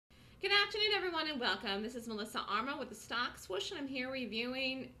Good afternoon, everyone, and welcome. This is Melissa Armo with the Stock Swoosh, and I'm here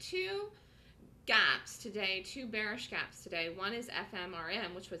reviewing two gaps today, two bearish gaps today. One is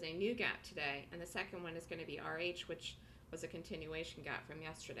FMRM, which was a new gap today, and the second one is going to be RH, which was a continuation gap from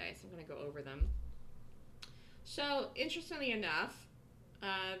yesterday. So I'm going to go over them. So interestingly enough,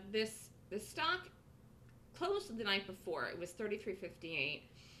 this stock closed the night before. It was 33.58,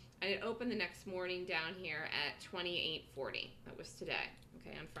 and it opened the next morning down here at 28.40. That was today,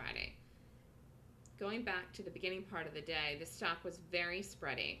 okay, on Friday. Going back to the beginning part of the day, the stock was very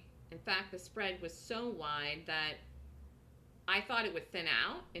spready. In fact, the spread was so wide that I thought it would thin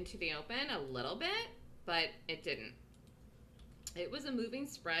out into the open a little bit, but it didn't. It was a moving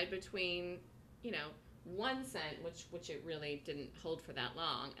spread between, 1 cent, which it really didn't hold for that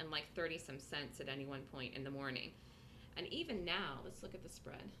long, and like 30 some cents at any one point in the morning. And even now, let's look at the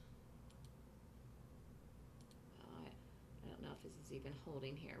spread. I don't know if this is even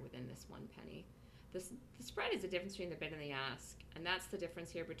holding here within this 1 penny. The spread is the difference between the bid and the ask, and that's the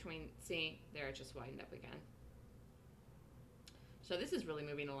difference here between, see, there it just widened up again. So this is really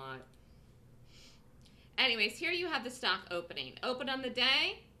moving a lot. Anyways, here you have the stock opening. Opened on the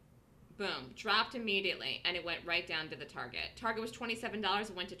day, boom, dropped immediately, and it went right down to the target. Target was $27,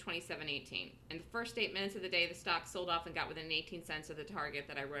 it went to $27.18. In the first 8 minutes of the day, the stock sold off and got within 18 cents of the target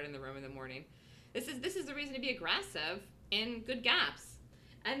that I wrote in the room in the morning. This is the reason to be aggressive in good gaps.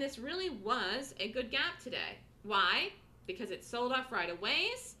 And this really was a good gap today. Why? Because it sold off right away.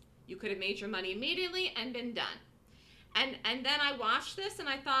 You could have made your money immediately and been done. And then I watched this and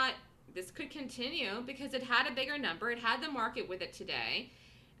I thought this could continue because it had a bigger number. It had the market with it today.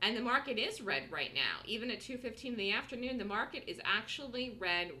 And the market is red right now. Even at 2:15 in the afternoon, the market is actually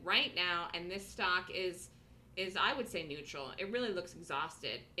red right now. And this stock is I would say neutral. It really looks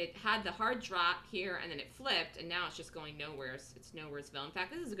exhausted. It had the hard drop here and then it flipped and now it's just going nowhere. It's nowheresville. In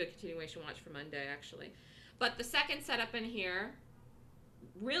fact, this is a good continuation watch for Monday actually. But the second setup in here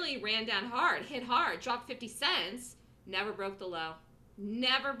really ran down hard, hit hard, dropped 50 cents, never broke the low.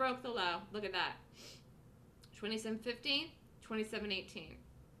 Never broke the low. Look at that. 27.15, 27.18.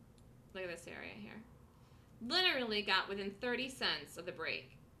 Look at this area here. Literally got within 30 cents of the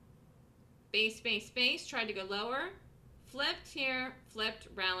break. Base, tried to go lower, flipped here, flipped,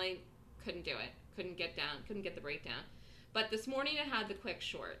 rallied, couldn't do it. Couldn't get down, couldn't get the breakdown. But this morning it had the quick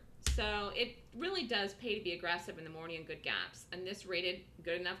short. So it really does pay to be aggressive in the morning in good gaps. And this rated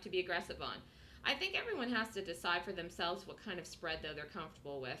good enough to be aggressive on. I think everyone has to decide for themselves what kind of spread, though, they're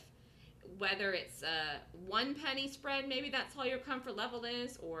comfortable with. Whether it's a 1 penny spread, maybe that's all your comfort level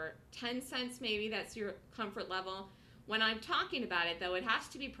is, or 10 cents, maybe that's your comfort level. When I'm talking about it, though, it has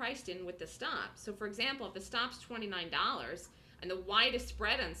to be priced in with the stop. So, for example, if the stop's $29 and the widest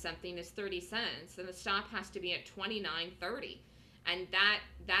spread on something is 30 cents, then the stop has to be at $29.30. And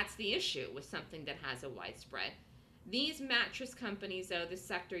that's the issue with something that has a wide spread. These mattress companies, though, this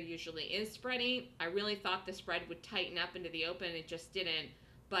sector usually is spreading. I really thought the spread would tighten up into the open. It just didn't.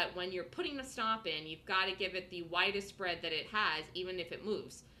 But when you're putting a stop in, you've got to give it the widest spread that it has, even if it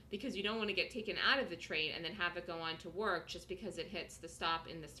moves. Because you don't want to get taken out of the trade and then have it go on to work just because it hits the stop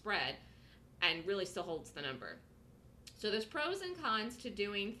in the spread and really still holds the number. So there's pros and cons to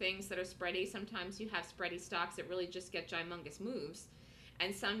doing things that are spready. Sometimes you have spready stocks that really just get ginormous moves.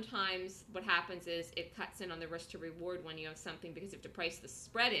 And sometimes what happens is it cuts in on the risk to reward when you have something because you have to price the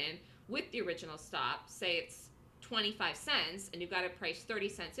spread in with the original stop. Say it's 25 cents and you've got to price 30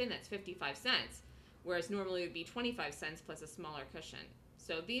 cents in, that's 55 cents. Whereas normally it would be 25 cents plus a smaller cushion.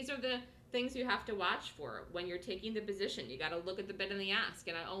 So these are the things you have to watch for when you're taking the position. You got to look at the bid and the ask,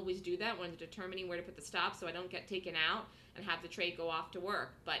 and I always do that when determining where to put the stop so I don't get taken out and have the trade go off to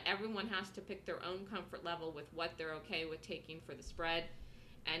work. But everyone has to pick their own comfort level with what they're okay with taking for the spread.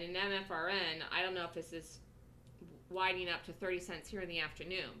 And in MFRN, I don't know if this is widening up to 30 cents here in the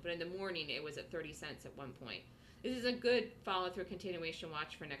afternoon, but in the morning it was at 30 cents at one point. This is a good follow-through continuation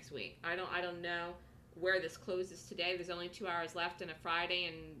watch for next week. I don't know where this closes today. There's only 2 hours left in a Friday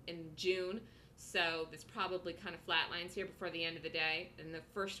in June, so there's probably kind of flat lines here before the end of the day. And the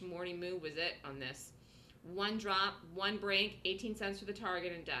first morning move was it on this. 1 drop, 1 break, 18 cents for the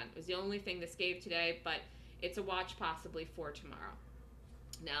target, and done. It was the only thing this gave today, but it's a watch possibly for tomorrow.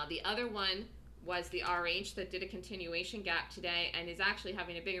 Now, the other one was the RH that did a continuation gap today and is actually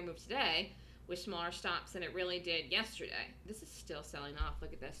having a bigger move today with smaller stops than it really did yesterday. This is still selling off.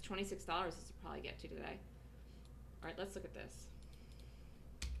 Look at this. $26 this will probably get to today. All right, let's look at this.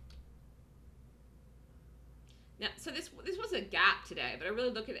 Now, so this was a gap today, but I really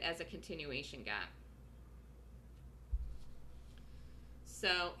look at it as a continuation gap.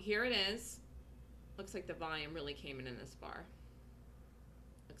 So here it is. Looks like the volume really came in this bar.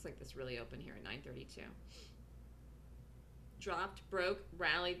 Looks like this really opened here at 932. Dropped, broke,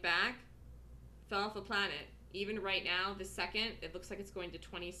 rallied back, fell off a planet. Even right now, the second, it looks like it's going to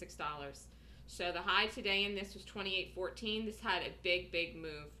 $26. So the high today in this was 28.14. This had a big, big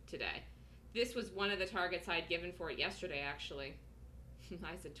move today. This was one of the targets I had given for it yesterday, actually.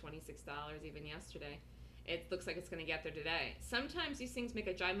 I said $26 even yesterday. It looks like it's going to get there today. Sometimes these things make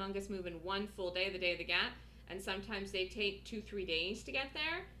a ginormous move in one full day, the day of the gap, and sometimes they take 2-3 days to get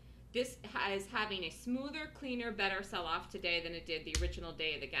there. This is having a smoother, cleaner, better sell-off today than it did the original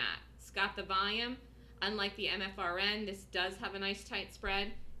day of the gap. It's got the volume. Unlike the MFRN, this does have a nice tight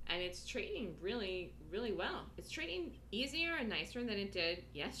spread, and it's trading really, really well. It's trading easier and nicer than it did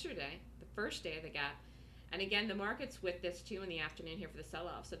yesterday, the first day of the gap. And again, the market's with this too in the afternoon here for the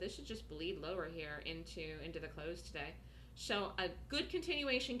sell-off, so this should just bleed lower here into the close today. So a good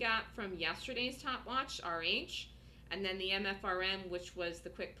continuation gap from yesterday's top watch, RH, and then the MFRM, which was the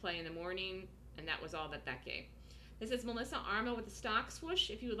quick play in the morning, and that was all that gave. This is Melissa Armo with the Stock Swoosh.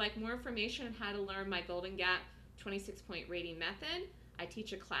 If you would like more information on how to learn my Golden Gap 26-point rating method, I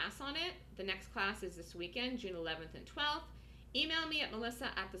teach a class on it. The next class is this weekend, June 11th and 12th. Email me at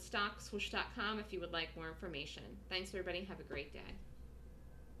melissa@thestockswoosh.com if you would like more information. Thanks, everybody. Have a great day.